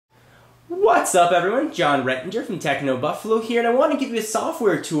What's up everyone, John Rettinger from TechnoBuffalo here, and I want to give you a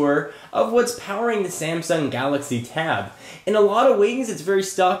software tour of what's powering the Samsung Galaxy Tab. In a lot of ways it's very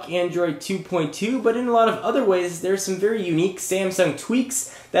stock Android 2.2, but in a lot of other ways there's some very unique Samsung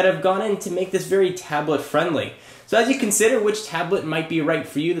tweaks that have gone in to make this very tablet friendly. So as you consider which tablet might be right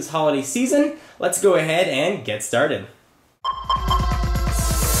for you this holiday season, let's go ahead and get started.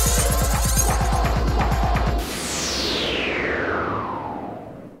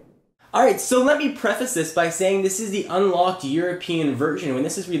 Alright, so let me preface this by saying this is the unlocked European version. When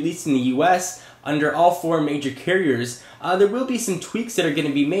this is released in the US under all 4 major carriers, there will be some tweaks that are going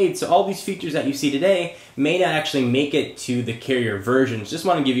to be made, so all these features that you see today may not actually make it to the carrier versions. Just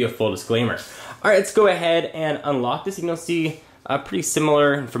want to give you a full disclaimer. Alright, let's go ahead and unlock this. You can see a pretty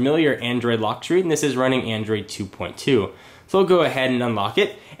similar and familiar Android lock screen, and this is running Android 2.2. So I'll go ahead and unlock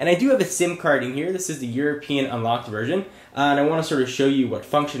it. And I do have a SIM card in here. This is the European unlocked version. And I want to sort of show you what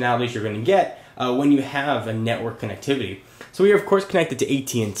functionalities you're going to get when you have a network connectivity. So we are of course connected to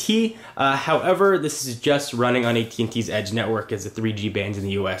AT&T. However, this is just running on AT&T's Edge network as the 3G bands in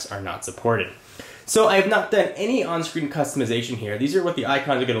the US are not supported. So I have not done any on-screen customization here. These are what the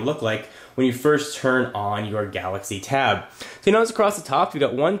icons are going to look like when you first turn on your Galaxy Tab. So you notice across the top, you've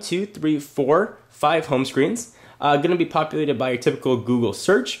got 1, 2, 3, 4, 5 home screens. Going to be populated by your typical Google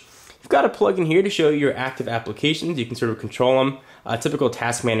search. You've got a plugin here to show you your active applications. You can sort of control them, typical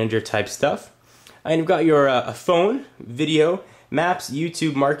task manager type stuff. And you've got your phone, video, maps,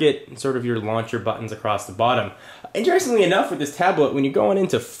 YouTube, market, and sort of your launcher buttons across the bottom. Interestingly enough, with this tablet, when you're going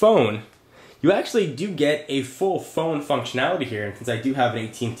into phone, you actually do get a full phone functionality here. And since I do have an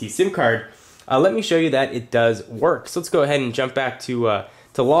AT&T SIM card, let me show you that it does work. So let's go ahead and jump back to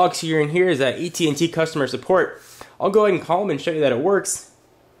logs here, and here is AT&T customer support. I'll go ahead and call them and show you that it works.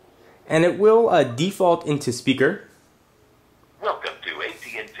 And it will default into speaker. Welcome to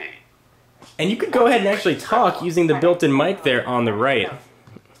AT&T. And you could go ahead and actually talk using the built-in mic there on the right.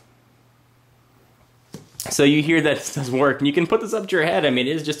 So you hear that it does work. And you can put this up to your head. I mean,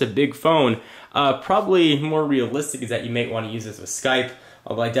 it is just a big phone. Probably more realistic is that you might want to use this with Skype.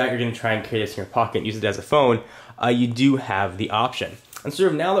 Although I doubt you're going to try and carry this in your pocket and use it as a phone. You do have the option. And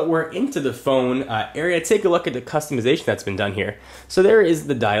sort of now that we're into the phone area, take a look at the customization that's been done here. So there is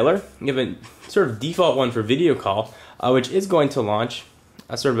the dialer. You have a sort of default one for video call, which is going to launch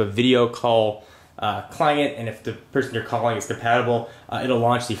a sort of a video call client, and if the person you're calling is compatible, it'll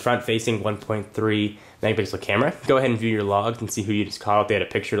launch the front-facing 1.3 megapixel camera. Go ahead and view your logs and see who you just called. If they had a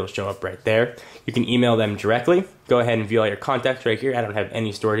picture, it'll show up right there. You can email them directly. Go ahead and view all your contacts right here. I don't have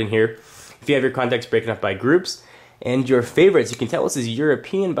any stored in here. If you have your contacts broken up by groups, and your favorites, you can tell this is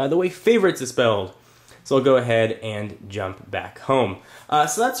European. By the way, favorites is spelled. So I'll go ahead and jump back home.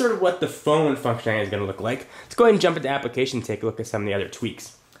 So that's sort of what the phone functionality is going to look like. Let's go ahead and jump into application and take a look at some of the other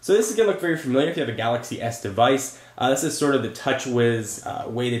tweaks. So this is going to look very familiar if you have a Galaxy S device. This is sort of the TouchWiz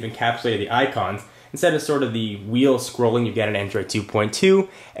way they've encapsulated the icons. Instead of sort of the wheel scrolling you get in Android 2.2,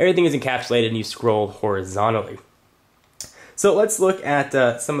 everything is encapsulated and you scroll horizontally. So let's look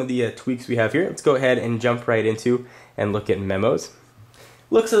at some of the tweaks we have here. Let's go ahead and jump right into and look at Memos.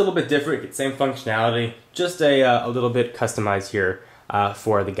 Looks a little bit different, same functionality, just a little bit customized here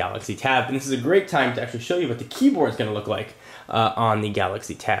for the Galaxy Tab. And this is a great time to actually show you what the keyboard is going to look like on the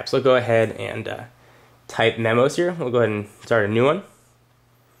Galaxy Tab. So I'll go ahead and type Memos here. We'll go ahead and start a new one.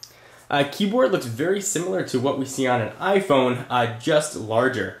 Keyboard looks very similar to what we see on an iPhone, just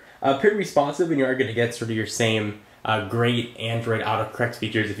larger. Pretty responsive, and you are going to get sort of your same great Android autocorrect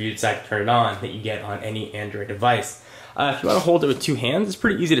features if you decide to turn it on that you get on any Android device. If you want to hold it with 2 hands, it's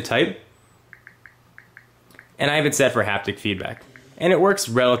pretty easy to type. And I have it set for haptic feedback. And it works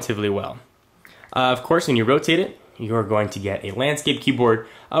relatively well. Of course, when you rotate it, you're going to get a landscape keyboard,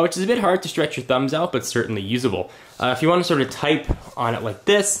 which is a bit hard to stretch your thumbs out, but certainly usable. If you want to sort of type on it like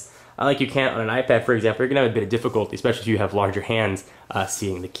this, like you can on an iPad, for example, you're going to have a bit of difficulty, especially if you have larger hands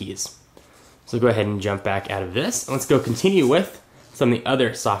seeing the keys. So go ahead and jump back out of this. And let's go continue with some of the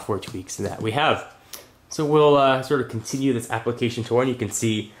other software tweaks that we have. So we'll sort of continue this application tour, and you can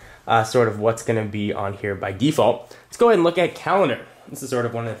see sort of what's going to be on here by default. Let's go ahead and look at calendar. This is sort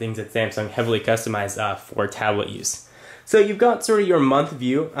of one of the things that Samsung heavily customized for tablet use. So you've got sort of your month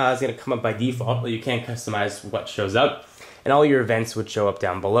view is going to come up by default, but you can customize what shows up. And all your events would show up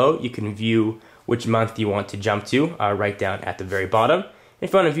down below. You can view which month you want to jump to right down at the very bottom.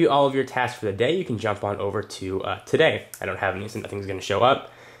 If you want to view all of your tasks for the day, you can jump on over to today. I don't have any, so nothing's going to show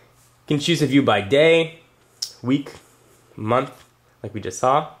up. You can choose to view by day, week, month, like we just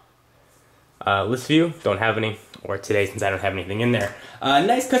saw. List view, don't have any, or today since I don't have anything in there.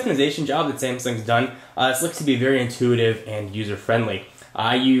 Nice customization job that Samsung's done. This looks to be very intuitive and user-friendly.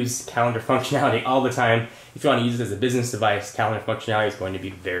 I use calendar functionality all the time. If you want to use it as a business device, calendar functionality is going to be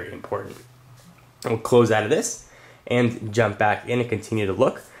very important. We'll close out of this and jump back in and continue to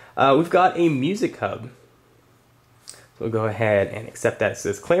look. We've got a music hub. So we'll go ahead and accept that as a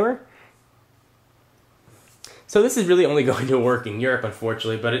disclaimer. So this is really only going to work in Europe,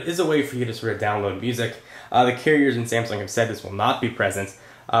 unfortunately, but it is a way for you to sort of download music. The carriers and Samsung have said this will not be present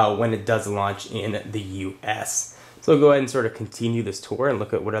when it does launch in the US. So we'll go ahead and sort of continue this tour and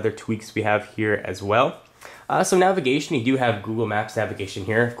look at what other tweaks we have here as well. So navigation, you do have Google Maps navigation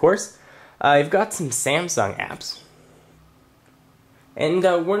here, of course. You've got some Samsung apps. And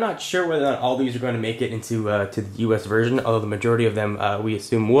we're not sure whether or not all these are going to make it into to the US version, although the majority of them we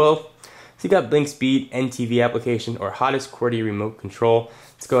assume will. So you've got Blink Speed, NTV application, or hottest QWERTY remote control.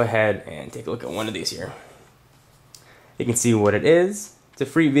 Let's go ahead and take a look at one of these here. You can see what it is. It's a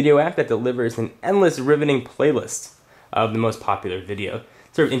free video app that delivers an endless riveting playlist of the most popular video.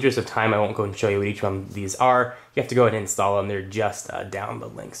 Sort of interest of time, I won't go and show you what each one of these are. You have to go ahead and install them. They're just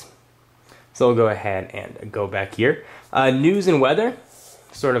download links. So we'll go ahead and go back here. News and weather,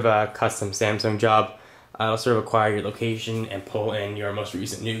 sort of a custom Samsung job. It'll sort of acquire your location and pull in your most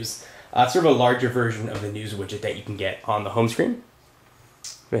recent news. Sort of a larger version of the news widget that you can get on the home screen.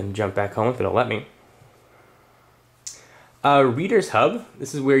 Go ahead and jump back home if it'll let me. Reader's Hub,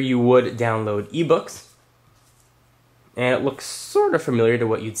 this is where you would download ebooks. And it looks sort of familiar to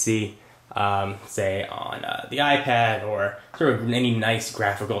what you'd see, say, on the iPad or sort of any nice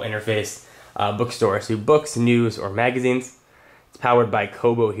graphical interface bookstore. So books, news, or magazines. It's powered by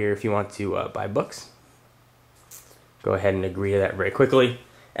Kobo here if you want to buy books. Go ahead and agree to that very quickly.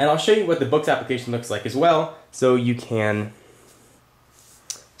 And I'll show you what the books application looks like as well, so you can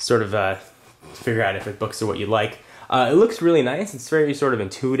sort of figure out if the books are what you like. It looks really nice. It's very sort of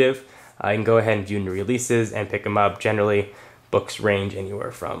intuitive. You can go ahead and view new releases and pick them up. Generally, books range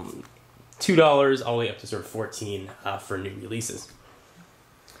anywhere from $2 all the way up to sort of $14 for new releases.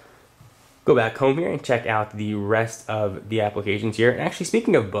 Go back home here and check out the rest of the applications here. And actually,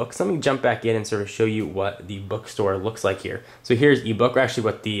 speaking of books, let me jump back in and sort of show you what the bookstore looks like here. So here's ebook, or actually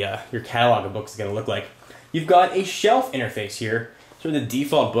what the your catalog of books is going to look like. You've got a shelf interface here. Sort of the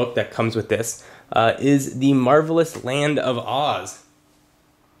default book that comes with this is The Marvelous Land of Oz.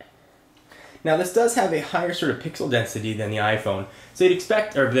 Now this does have a higher sort of pixel density than the iPhone, so you'd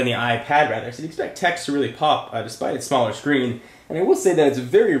expect, or than the iPad rather, so you'd expect text to really pop despite its smaller screen. And I will say that it's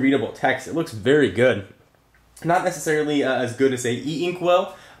very readable text. It looks very good. Not necessarily as good as, say, e-ink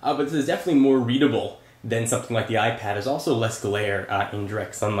will, but this is definitely more readable than something like the iPad. There's also less glare in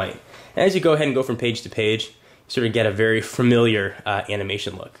direct sunlight. And as you go ahead and go from page to page, you sort of get a very familiar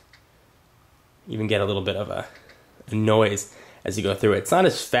animation look. You even get a little bit of a noise as you go through it. It's not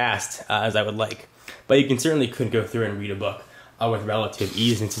as fast as I would like, but you certainly could go through and read a book with relative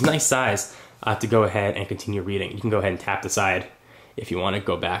ease. And it's a nice size to go ahead and continue reading. You can go ahead and tap the side if you want to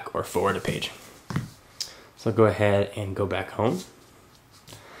go back or forward a page. So I'll go ahead and go back home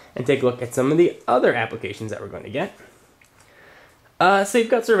and take a look at some of the other applications that we're going to get. So you've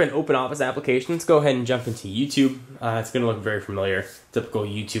got sort of an open office application. Let's go ahead and jump into YouTube. It's going to look very familiar, typical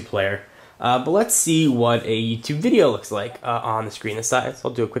YouTube player. But let's see what a YouTube video looks like on the screen this side. So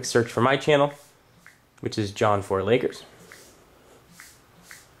I'll do a quick search for my channel, which is John 4 Lakers.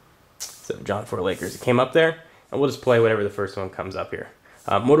 So John 4 Lakers, it came up there. And we'll just play whatever the first one comes up here.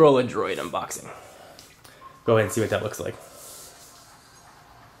 Motorola Droid unboxing. Go ahead and see what that looks like.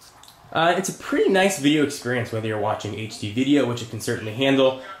 It's a pretty nice video experience, whether you're watching HD video, which it can certainly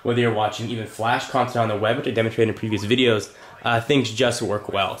handle, whether you're watching even Flash content on the web, which I demonstrated in previous videos. Things just work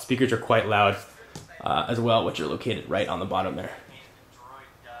well. Speakers are quite loud as well, which are located right on the bottom there.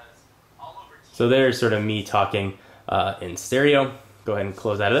 So there's sort of me talking in stereo. Go ahead and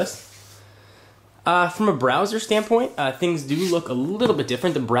close out of this. From a browser standpoint, things do look a little bit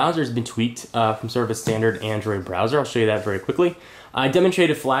different. The browser has been tweaked from sort of a standard Android browser. I'll show you that very quickly. I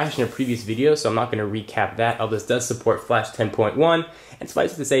demonstrated Flash in a previous video, so I'm not going to recap that. Although this does support Flash 10.1, and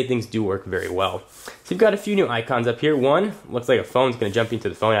suffice it to say, things do work very well. So you've got a few new icons up here. One looks like a phone. It's going to jump into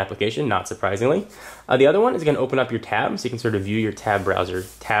the phone application, not surprisingly. The other one is going to open up your tab, so you can sort of view your tab browser,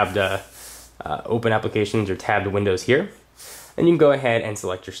 tabbed open applications or tabbed windows here. And you can go ahead and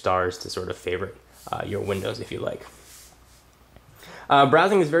select your stars to sort of favorite your windows if you like.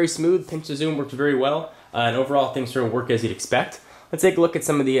 Browsing is very smooth. Pinch to zoom works very well, and overall things sort of work as you'd expect. Let's take a look at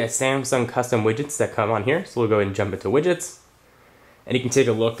some of the Samsung custom widgets that come on here. So we'll go ahead and jump into widgets, and you can take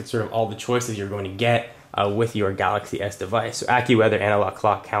a look at sort of all the choices you're going to get with your Galaxy S device. So AccuWeather, Analog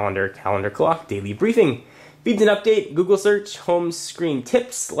Clock, Calendar, Calendar Clock, Daily Briefing, Feeds and Update, Google Search, Home Screen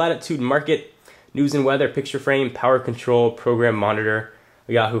Tips, Latitude Market, News and Weather, Picture Frame, Power Control, Program Monitor,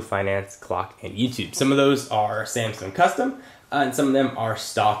 Yahoo Finance, Clock, and YouTube. Some of those are Samsung custom, and some of them are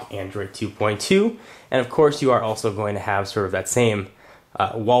stock Android 2.2. And of course, you are also going to have sort of that same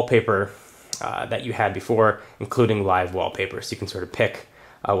wallpaper that you had before, including live wallpaper. So you can sort of pick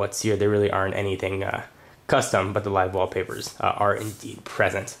what's here. There really aren't anything custom, but the live wallpapers are indeed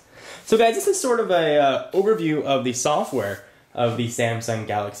present. So guys, this is sort of a overview of the software of the Samsung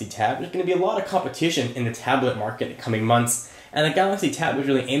Galaxy Tab. There's going to be a lot of competition in the tablet market in the coming months, and the Galaxy Tab is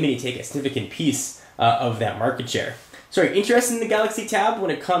really aiming to take a significant piece of that market share. So are you interested in the Galaxy Tab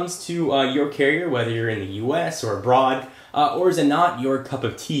when it comes to your carrier, whether you're in the US or abroad, or is it not your cup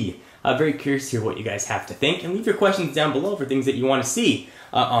of tea? Very curious to hear what you guys have to think, and leave your questions down below for things that you want to see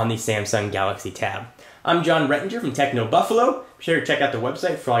on the Samsung Galaxy Tab. I'm John Rettinger from TechnoBuffalo. Be sure to check out the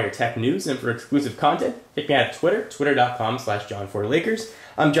website for all your tech news and for exclusive content. Check me out at Twitter, twitter.com/John4Lakers.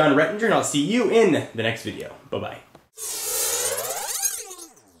 I'm John Rettinger, and I'll see you in the next video. Bye-bye.